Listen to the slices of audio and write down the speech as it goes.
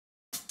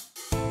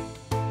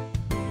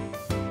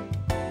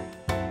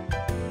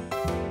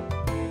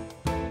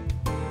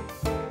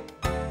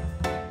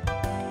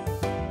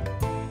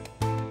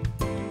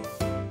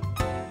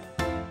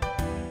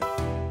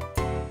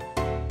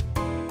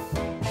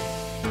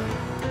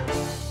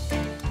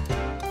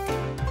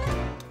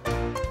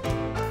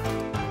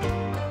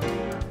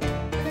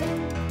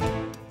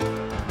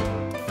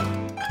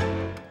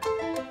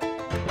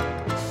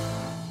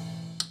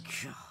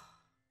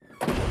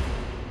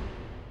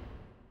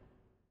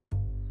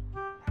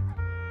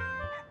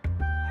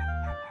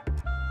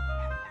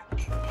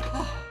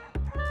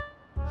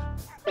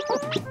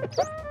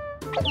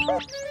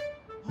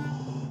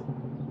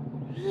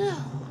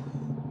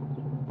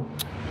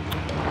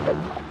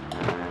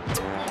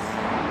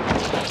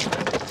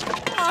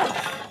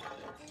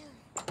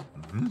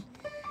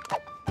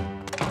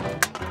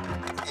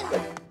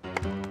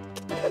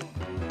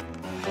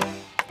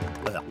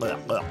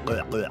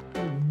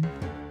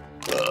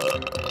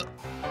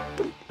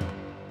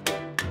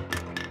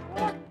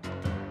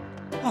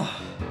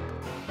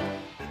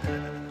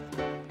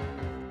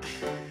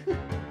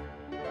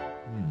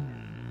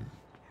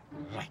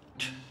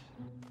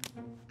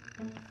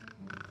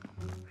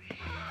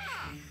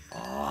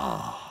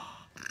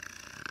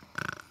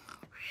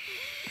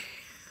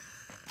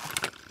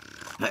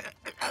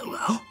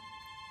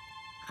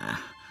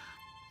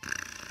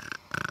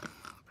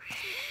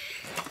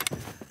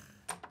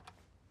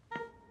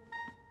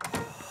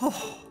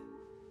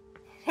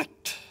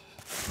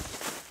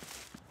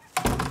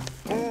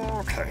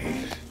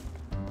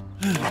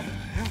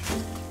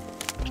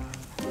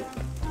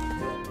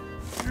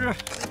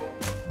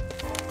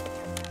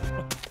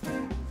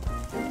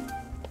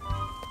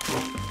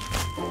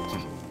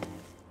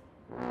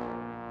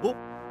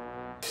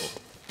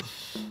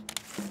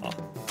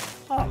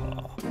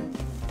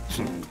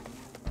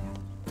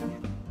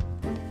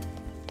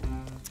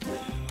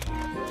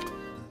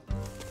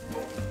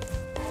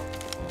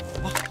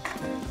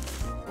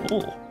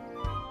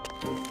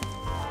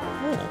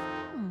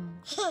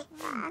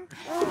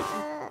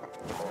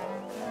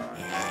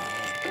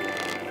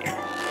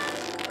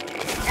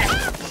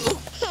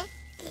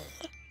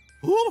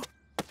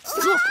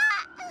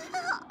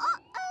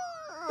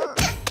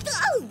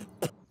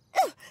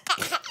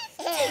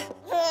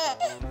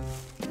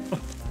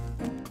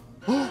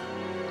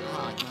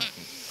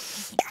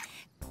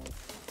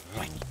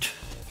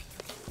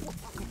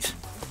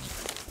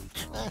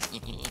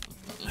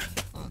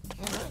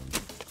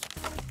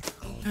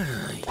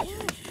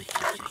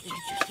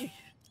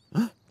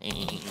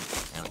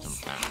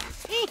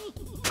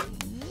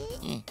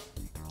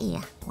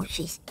Here, watch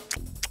this.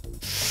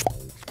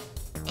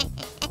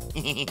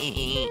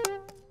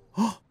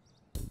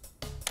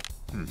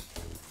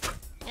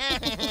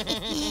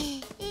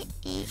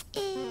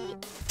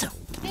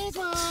 There's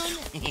one.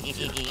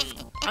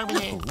 Over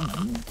there.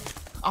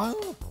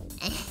 Oh,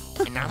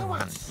 another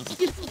one.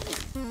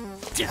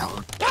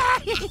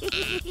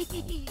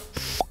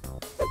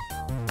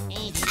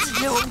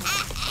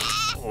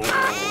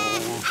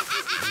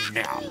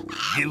 Now,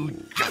 you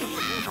just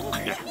look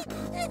here.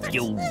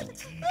 You.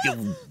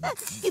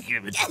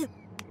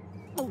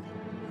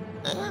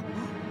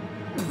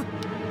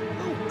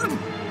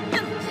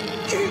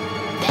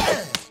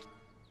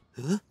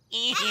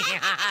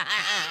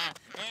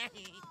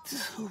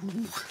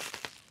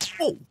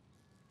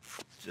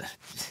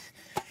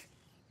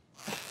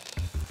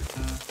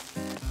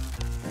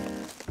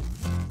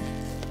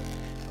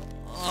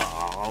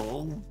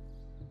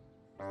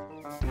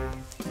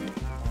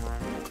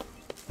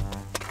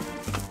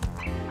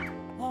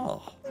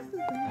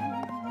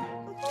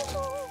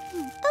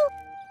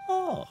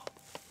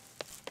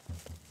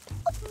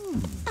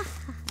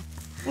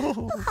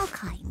 How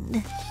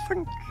kind.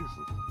 Thank you.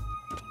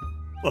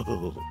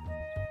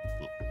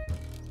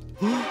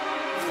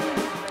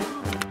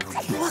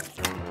 What?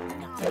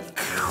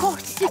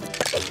 What's it?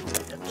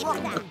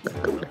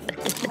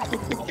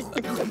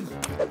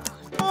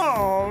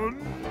 Oh,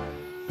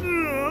 no.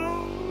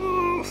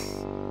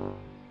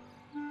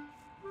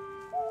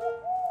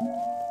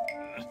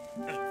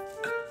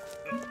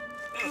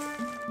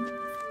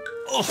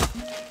 Oh,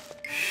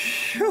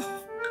 phew.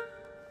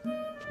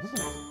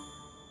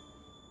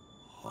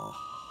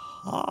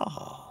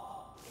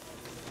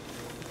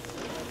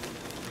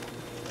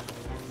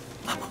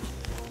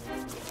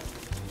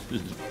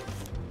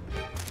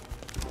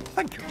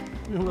 Thank you.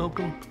 You're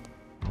welcome.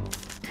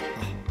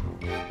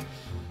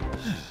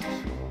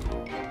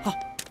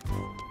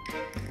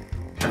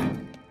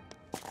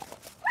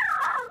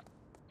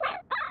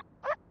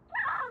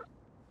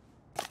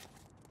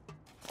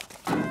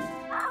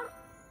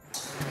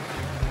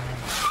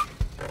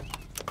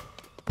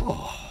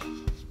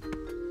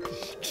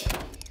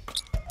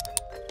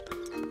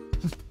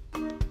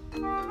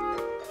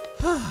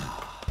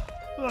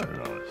 Very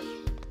nice.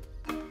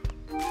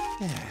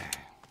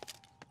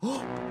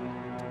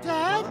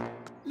 Dad,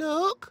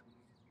 look.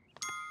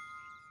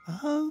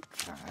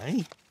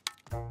 Okay.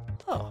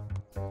 Oh.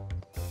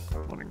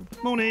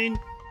 Morning.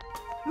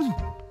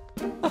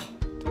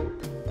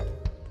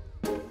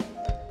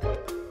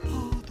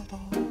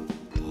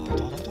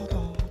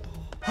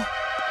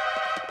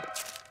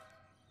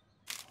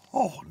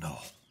 Oh no.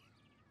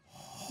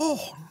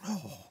 Oh no.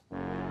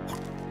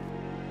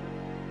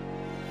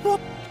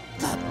 What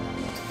the?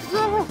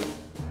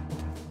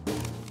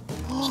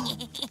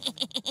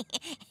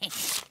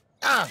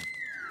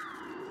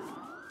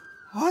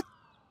 What?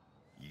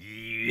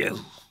 You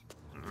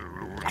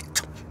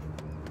rat.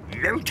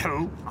 You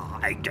two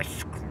are a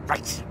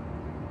disgrace.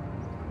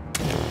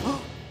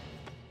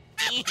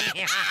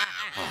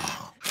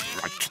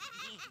 Right.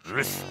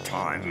 This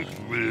time it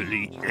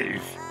really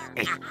is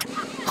it.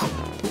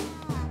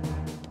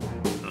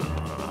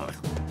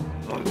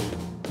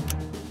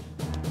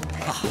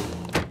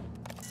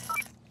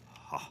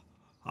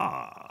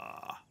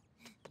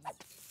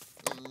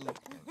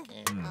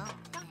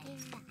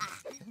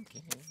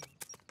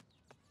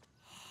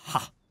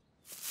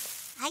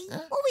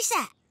 What was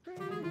that?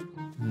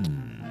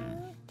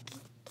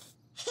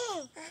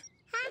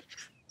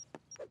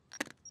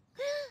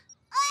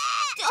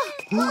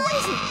 What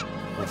is it?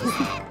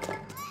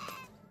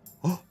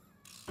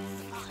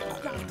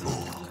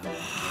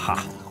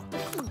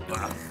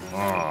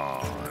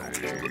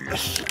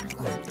 Yes.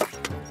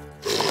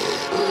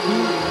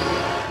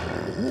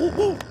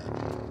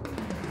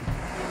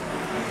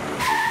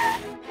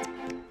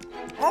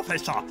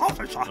 Officer!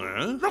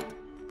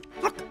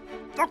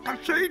 Look, I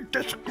say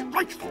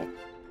disgraceful.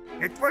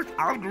 It was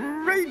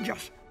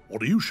outrageous.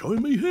 What are you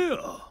showing me here?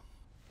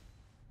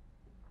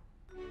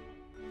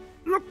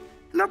 Look.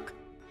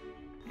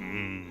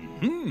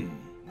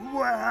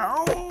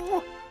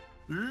 Well,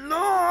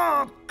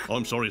 look.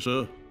 I'm sorry,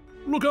 sir.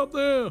 Look up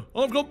there.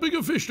 I've got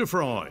bigger fish to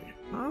fry.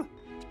 Huh?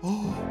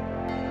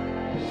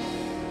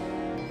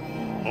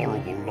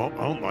 Horrible lot,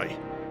 aren't they?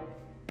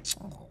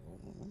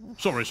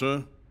 Sorry,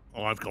 sir.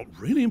 I've got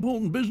really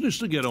important business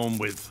to get on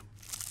with.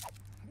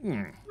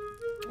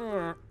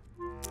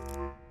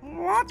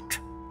 What?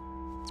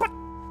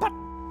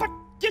 But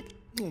it...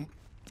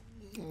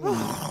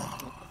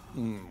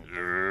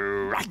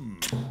 Right.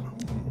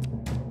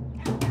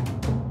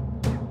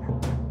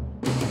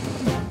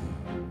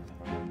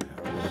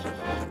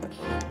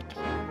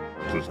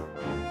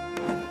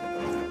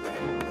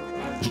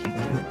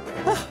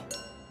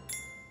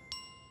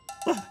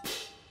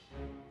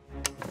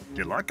 Do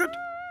you like it?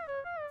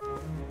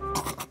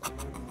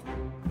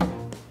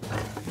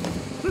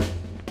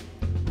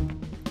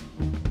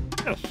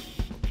 Yes,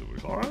 absolutely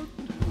fine.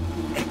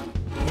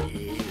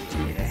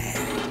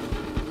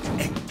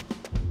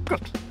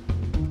 Good.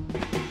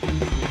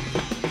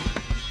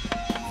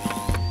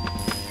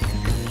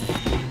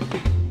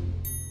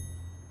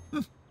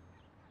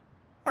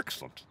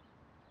 Excellent.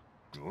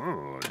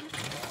 Good.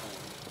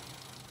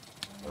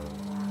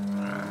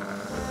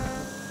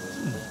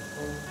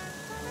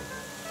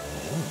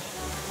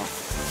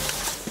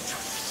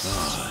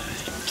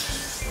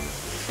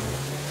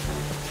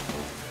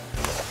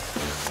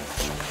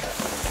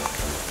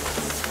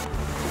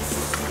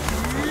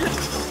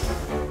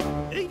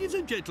 Ladies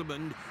and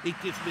gentlemen, it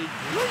gives me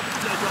great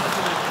pleasure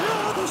to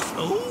declare the...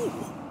 Oh!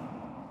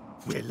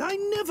 Will I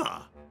never?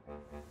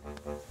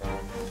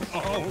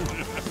 Oh!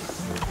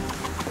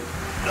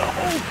 No!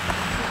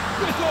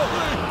 Get off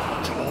me!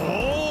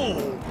 Oh!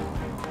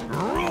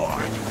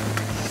 Right!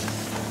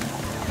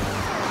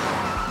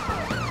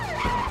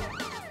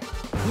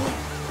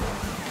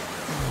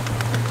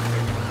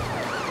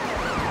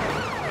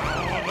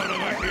 I'm gonna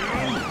make you!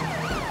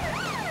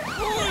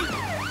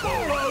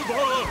 Fall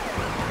over!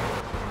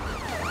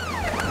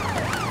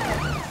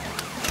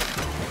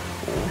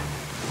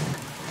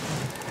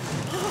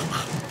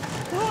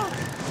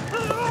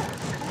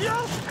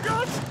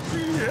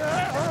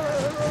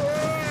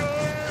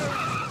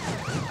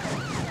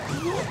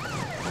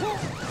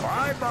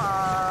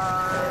 Bye-bye.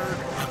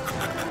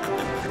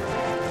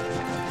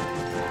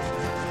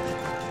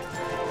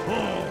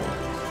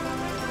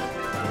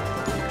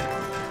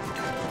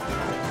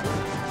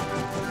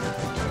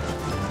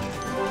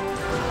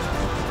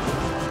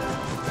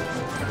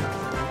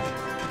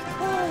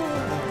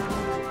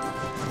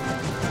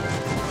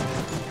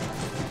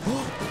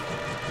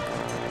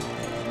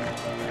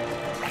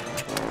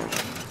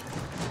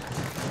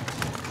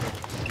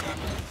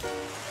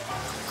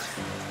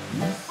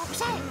 What was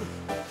that?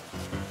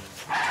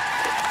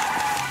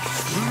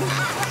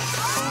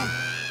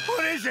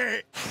 What is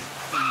it?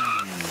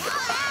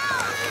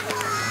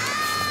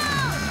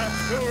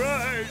 All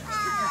right.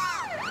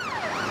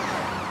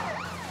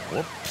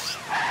 Whoops.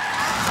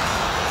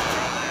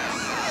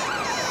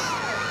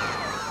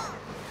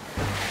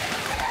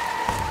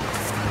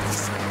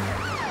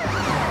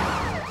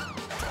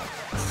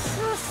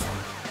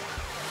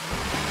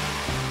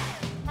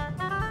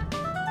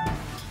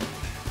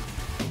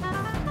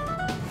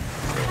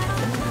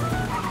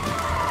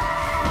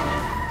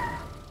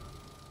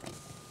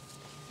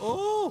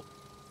 Oh!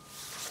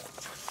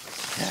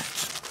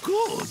 That's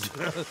good.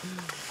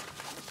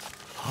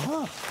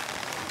 Huh?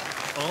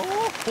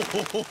 Oh!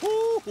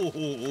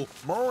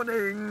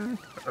 Morning.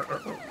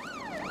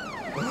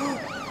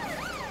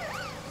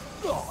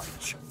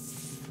 Right.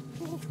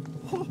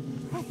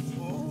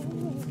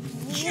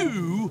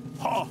 You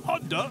are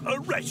under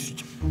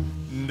arrest.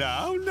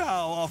 Now,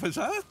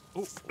 officer.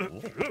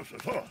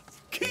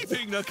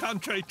 Keeping the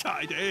country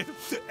tidy.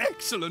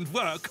 Excellent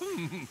work,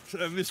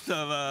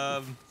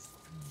 Mr.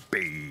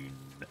 Bean.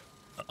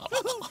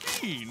 Oh,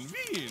 Bean,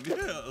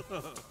 yeah.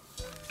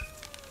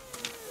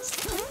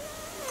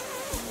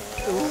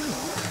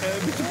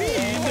 Mr.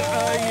 Bean,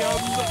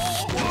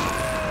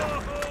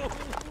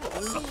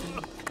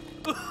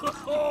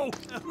 Oh!